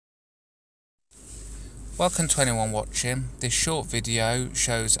Welcome to anyone watching. This short video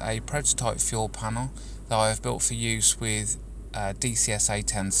shows a prototype fuel panel that I have built for use with DCS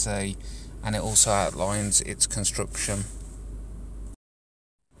A10C, and it also outlines its construction.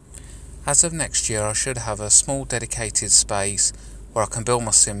 As of next year, I should have a small dedicated space where I can build my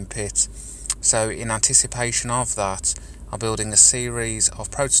Simpit. So in anticipation of that, I'm building a series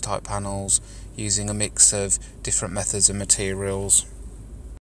of prototype panels using a mix of different methods and materials.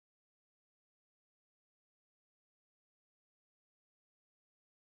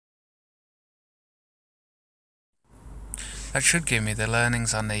 That should give me the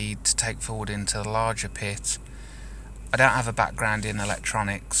learnings I need to take forward into the larger pit. I don't have a background in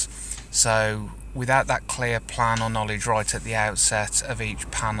electronics, so without that clear plan or knowledge right at the outset of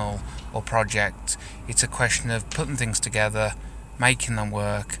each panel or project, it's a question of putting things together, making them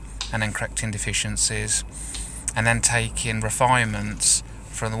work, and then correcting deficiencies, and then taking refinements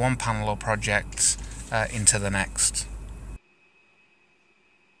from the one panel or project into the next.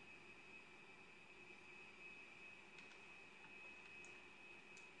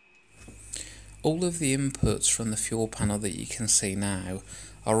 All of the inputs from the fuel panel that you can see now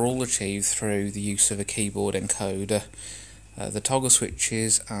are all achieved through the use of a keyboard encoder. The toggle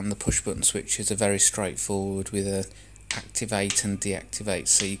switches and the push button switches are very straightforward with a activate and deactivate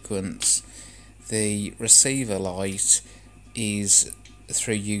sequence. The receiver light is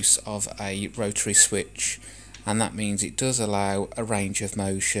through use of a rotary switch, and that means it does allow a range of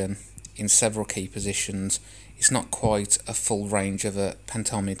motion in several key positions. It's not quite a full range of a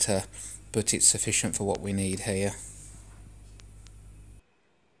pentometer, but it's sufficient for what we need here.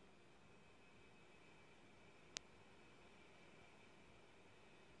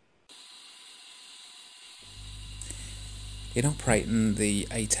 In operating the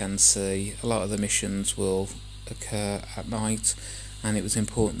A10C, a lot of the missions will occur at night, and it was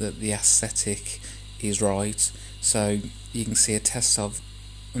important that the aesthetic is right. So you can see a test I've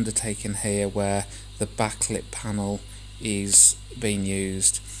undertaken here where the backlit panel is being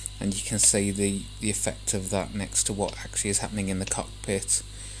used, and you can see the effect of that next to what actually is happening in the cockpit.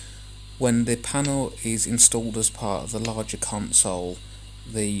 When the panel is installed as part of the larger console,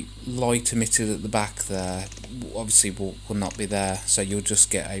 the light emitted at the back there obviously will not be there, so you'll just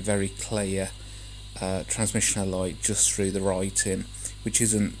get a very clear transmission of light just through the writing, which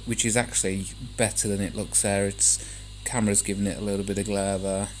is actually better than it looks there. It's camera's giving it a little bit of glare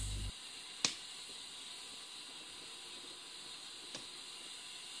there.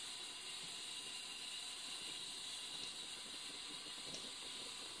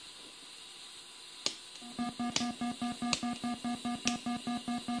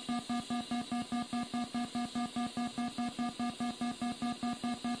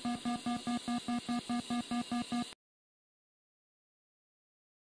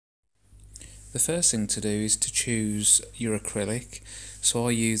 The first thing to do is to choose your acrylic. So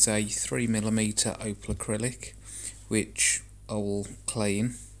I use a 3mm Opal Acrylic, which I will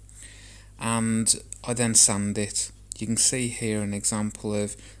clean, and I then sand it. You can see here an example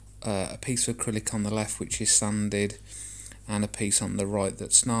of a piece of acrylic on the left which is sanded, and a piece on the right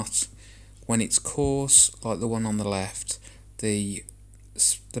that's not. When it's coarse, like the one on the left, the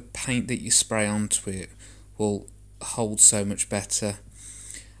paint that you spray onto it will hold so much better.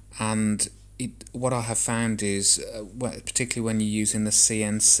 And what I have found is, particularly when you're using the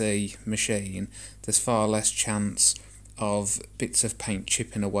CNC machine, there's far less chance of bits of paint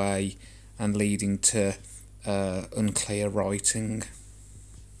chipping away and leading to unclear writing.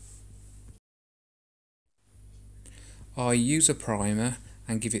 I use a primer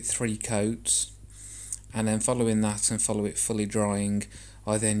and give it 3 coats, and then following that and follow it fully drying,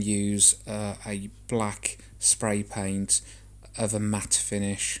 I then use a black spray paint of a matte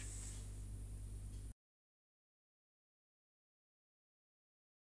finish.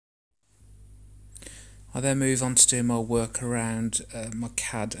 I then move on to do my work around my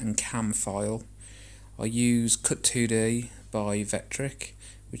CAD and CAM file. I use Cut2D by Vectric,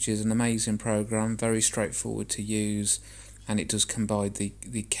 which is an amazing program, very straightforward to use, and it does combine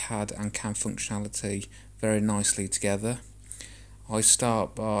the CAD and CAM functionality very nicely together. I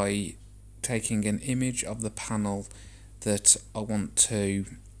start by taking an image of the panel that I want to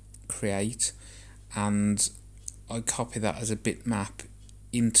create, and I copy that as a bitmap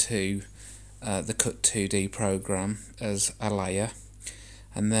into the Cut2D program as a layer,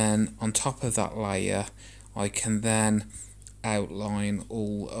 and then on top of that layer I can then outline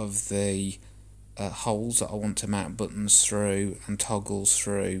all of the holes that I want to mount buttons through and toggles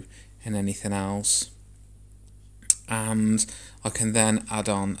through and anything else, and I can then add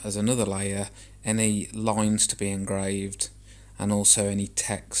on as another layer any lines to be engraved and also any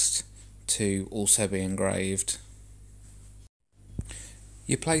text to also be engraved.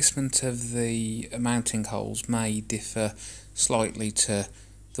 Your placement of the mounting holes may differ slightly to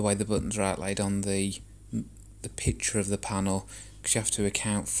the way the buttons are outlaid on the picture of the panel, because you have to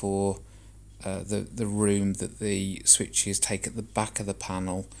account for the room that the switches take at the back of the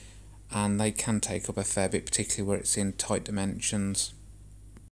panel, and they can take up a fair bit, particularly where it's in tight dimensions.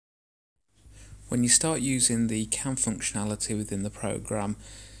 When you start using the cam functionality within the program,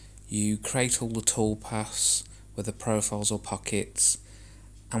 you create all the toolpaths, whether profiles or pockets,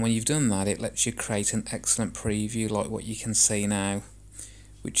 and when you've done that, it lets you create an excellent preview like what you can see now,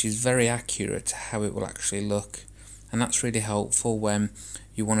 which is very accurate to how it will actually look. And that's really helpful when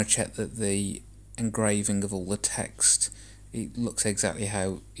you want to check that the engraving of all the text, it looks exactly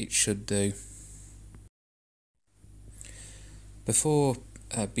how it should do. Before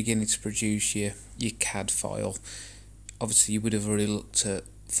beginning to produce your CAD file, obviously you would have already looked at,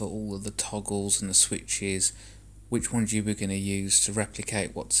 for all of the toggles and the switches, which ones you were going to use to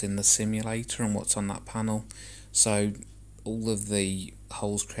replicate what's in the simulator and what's on that panel. So all of the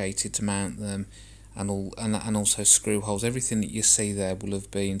holes created to mount them, and also screw holes, everything that you see there will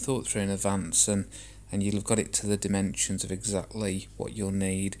have been thought through in advance, and you'll have got it to the dimensions of exactly what you'll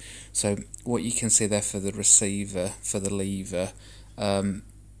need. So what you can see there for the receiver, for the lever, on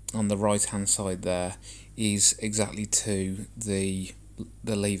the right hand side there, is exactly to the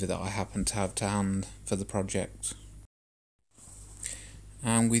lever that I happen to have to hand for the project.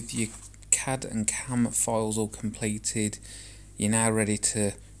 And with your CAD and CAM files all completed, you're now ready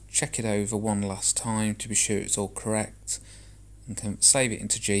to check it over one last time to be sure it's all correct, and can save it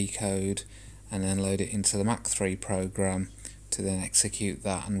into G-code and then load it into the Mach 3 program to then execute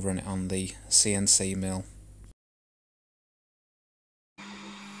that and run it on the CNC mill.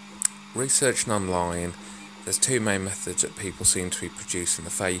 Researching online, there's two main methods that people seem to be producing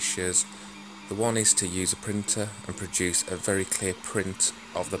the fascias. The one is to use a printer and produce a very clear print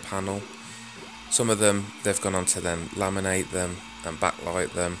of the panel. Some of them, they've gone on to then laminate them and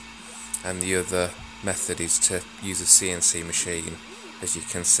backlight them, and the other method is to use a CNC machine, as you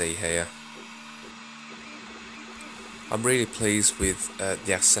can see here. I'm really pleased with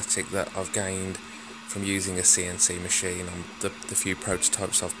the aesthetic that I've gained from using a CNC machine on the few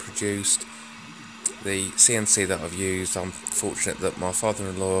prototypes I've produced. The CNC that I've used, I'm fortunate that my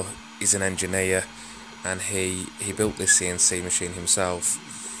father-in-law is an engineer, and he built this CNC machine himself,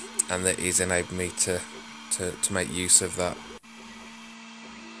 and that he's enabled me to make use of that.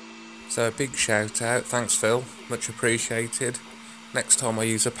 So a big shout out, thanks Phil, much appreciated. Next time I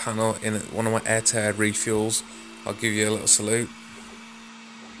use a panel in one of my air-to-air refuels, I'll give you a little salute.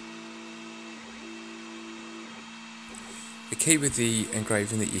 The key with the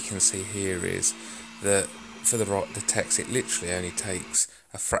engraving that you can see here is that for the text, it literally only takes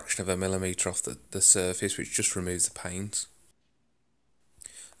a fraction of a millimetre off the surface, which just removes the paint.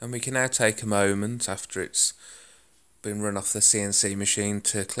 And we can now take a moment after it's been run off the CNC machine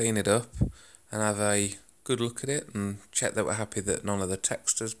to clean it up and have a good look at it and check that we're happy that none of the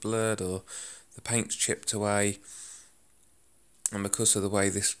text is blurred or the paint's chipped away. And because of the way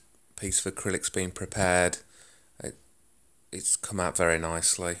this piece of acrylic's been prepared, it's come out very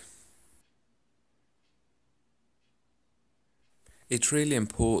nicely. It's really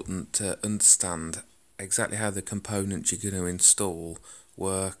important to understand exactly how the components you're going to install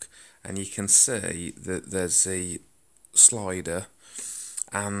work, and you can see that there's the slider,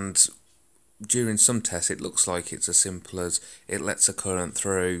 and during some tests it looks like it's as simple as it lets a current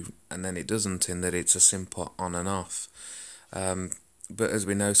through, and then it doesn't, in that it's a simple on and off. But as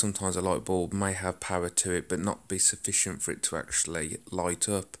we know, sometimes a light bulb may have power to it but not be sufficient for it to actually light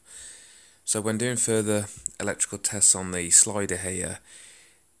up. So when doing further electrical tests on the slider here,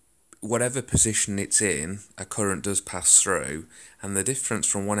 whatever position it's in, a current does pass through, and the difference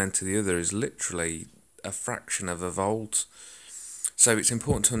from one end to the other is literally a fraction of a volt. So it's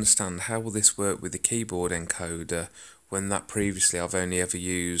important to understand how will this work with the keyboard encoder, when that previously I've only ever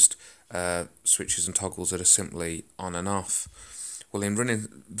used switches and toggles that are simply on and off. Well, in running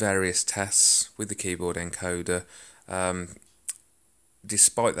various tests with the keyboard encoder,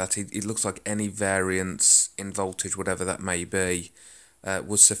 despite that, it looks like any variance in voltage, whatever that may be,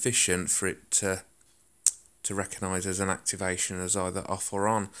 was sufficient for it to recognise as an activation as either off or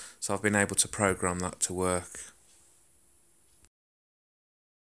on. So I've been able to program that to work.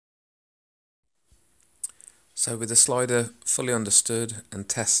 So with the slider fully understood and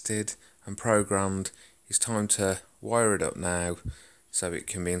tested and programmed, it's time to wire it up now so it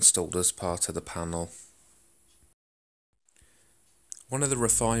can be installed as part of the panel. One of the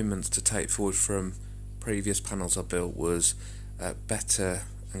refinements to take forward from previous panels I built was better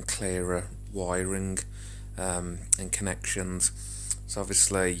and clearer wiring and connections. So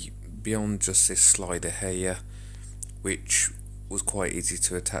obviously beyond just this slider here, which was quite easy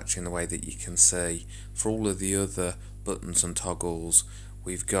to attach in the way that you can see, for all of the other buttons and toggles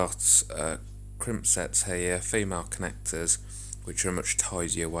we've got crimp sets here, female connectors, which are a much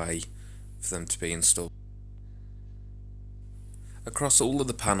tidier way for them to be installed. Across all of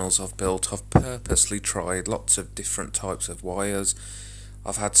the panels I've built, I've purposely tried lots of different types of wires.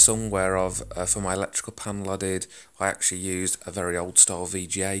 I've had some where for my electrical panel I actually used a very old style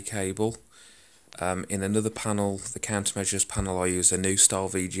VGA cable. In another panel, the countermeasures panel, I used a new style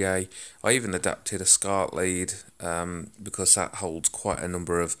VGA. I even adapted a SCART lead because that holds quite a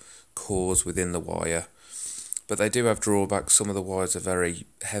number of cores within the wire. But they do have drawbacks. Some of the wires are very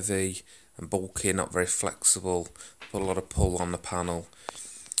heavy and bulky, not very flexible, put a lot of pull on the panel.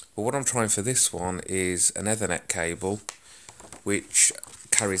 But what I'm trying for this one is an Ethernet cable which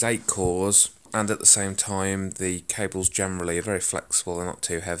carries 8 cores, and at the same time the cables generally are very flexible and not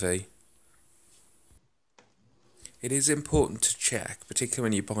too heavy. It is important to check, particularly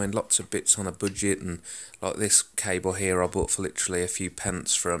when you're buying lots of bits on a budget, and like this cable here I bought for literally a few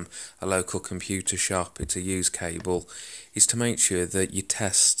pence from a local computer shop, it's a used cable, is to make sure that you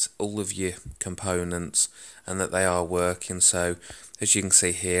test all of your components and that they are working. So as you can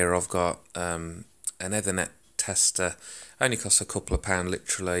see here, I've got an Ethernet tester, only costs a couple of pounds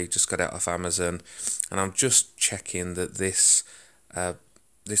literally, just got it off Amazon, and I'm just checking that this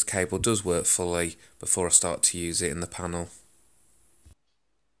cable does work fully before I start to use it in the panel.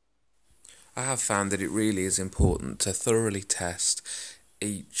 I have found that it really is important to thoroughly test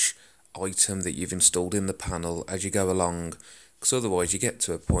each item that you've installed in the panel as you go along, because otherwise you get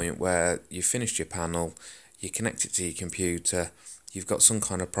to a point where you've finished your panel, you connect it to your computer, you've got some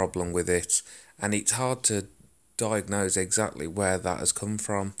kind of problem with it, and it's hard to diagnose exactly where that has come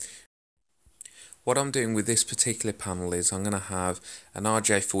from. What I'm doing with this particular panel is I'm going to have an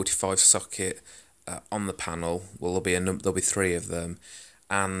Rj45 socket on the panel. Well, there'll be 3 of them,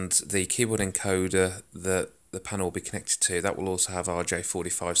 and the keyboard encoder that the panel will be connected to, that will also have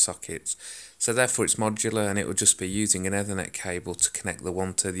Rj45 sockets. So therefore it's modular, and it will just be using an Ethernet cable to connect the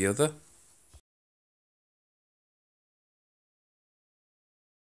one to the other.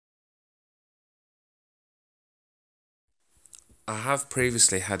 I have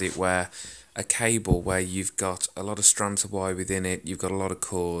previously had it where a cable where you've got a lot of strands of wire within it, you've got a lot of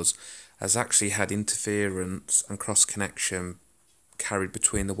cores, has actually had interference and cross connection carried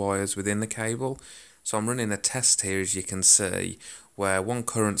between the wires within the cable. So I'm running a test here, as you can see, where one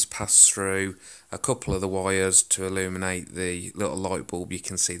current's passed through a couple of the wires to illuminate the little light bulb you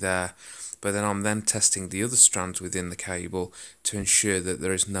can see there, but then I'm testing the other strands within the cable to ensure that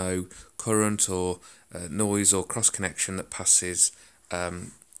there is no current or noise or cross connection that passes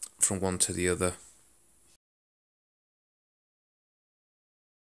from one to the other.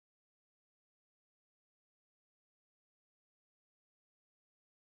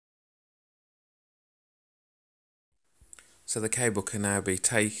 So the cable can now be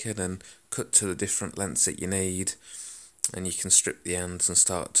taken and cut to the different lengths that you need, and you can strip the ends and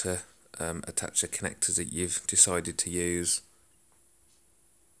start to attach the connectors that you've decided to use.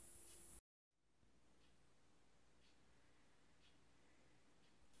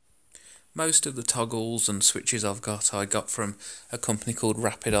 Most of the toggles and switches I got from a company called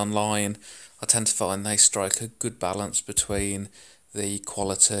Rapid Online. I tend to find they strike a good balance between the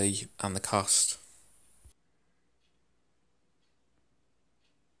quality and the cost.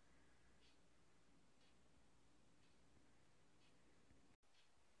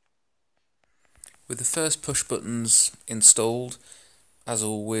 With the first push buttons installed, as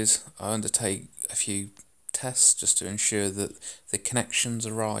always, I undertake a few tests just to ensure that the connections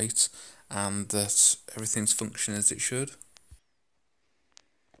are right and that everything's functioning as it should.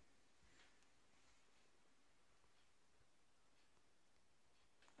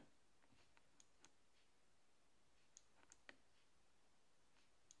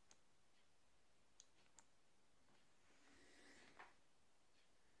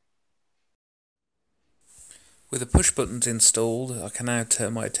 With the push buttons installed, I can now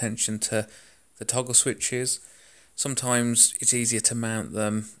turn my attention to the toggle switches. Sometimes it's easier to mount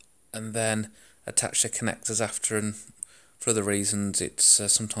them and then attach the connectors after, and for other reasons it's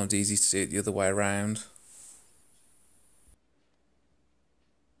sometimes easy to do it the other way around.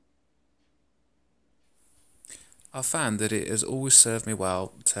 I've found that it has always served me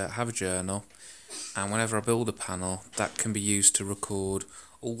well to have a journal, and whenever I build a panel, that can be used to record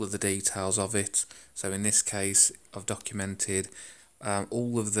all of the details of it. So in this case I've documented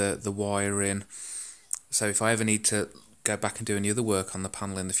all of the wiring, so if I ever need to go back and do any other work on the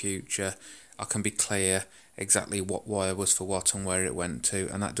panel in the future, I can be clear exactly what wire was for what and where it went to,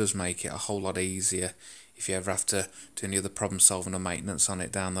 and that does make it a whole lot easier if you ever have to do any other problem solving or maintenance on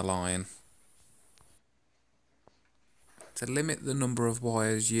it down the line. To limit the number of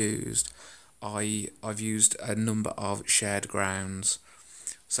wires used, I've used a number of shared grounds,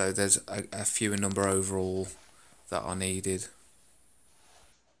 so there's a fewer number overall that are needed.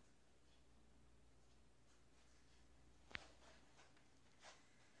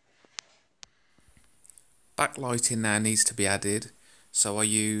 Backlighting now needs to be added, so I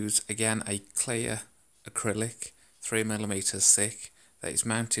use again a clear acrylic 3mm thick that is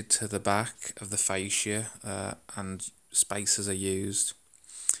mounted to the back of the fascia, and spacers are used,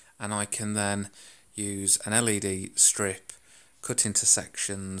 and I can then use an LED strip cut into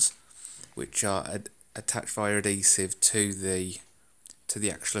sections which are attached via adhesive to the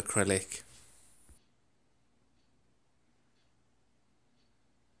actual acrylic.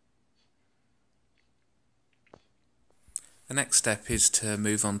 The next step is to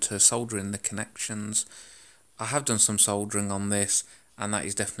move on to soldering the connections. I have done some soldering on this, and that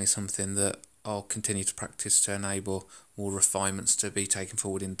is definitely something that I'll continue to practice to enable more refinements to be taken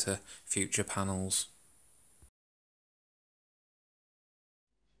forward into future panels.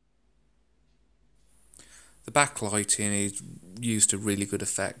 The backlighting is used to really good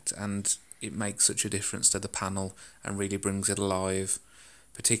effect, and it makes such a difference to the panel and really brings it alive,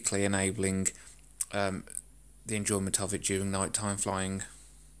 particularly enabling the enjoyment of it during nighttime flying.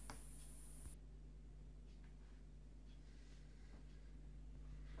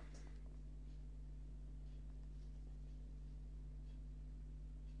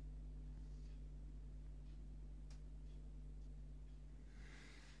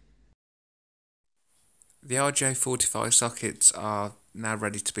 The Rj45 sockets are now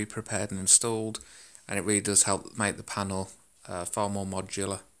ready to be prepared and installed, and it really does help make the panel far more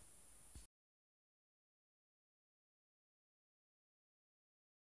modular.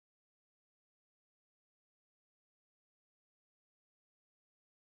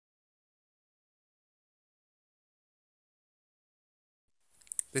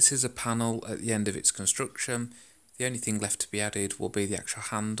 This is a panel at the end of its construction. The only thing left to be added will be the actual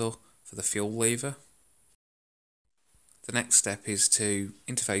handle for the fuel lever. The next step is to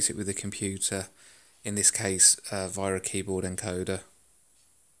interface it with the computer, in this case via a keyboard encoder.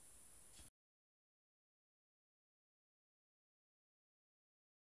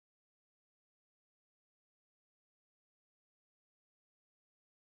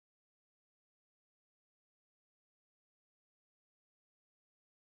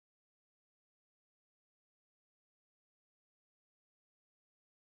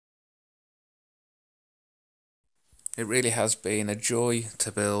 It really has been a joy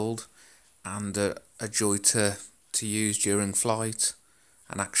to build, and a joy to use during flight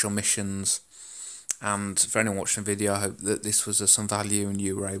and actual missions. And for anyone watching the video, I hope that this was of some value and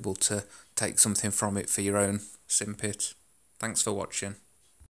you were able to take something from it for your own Simpit. Thanks for watching.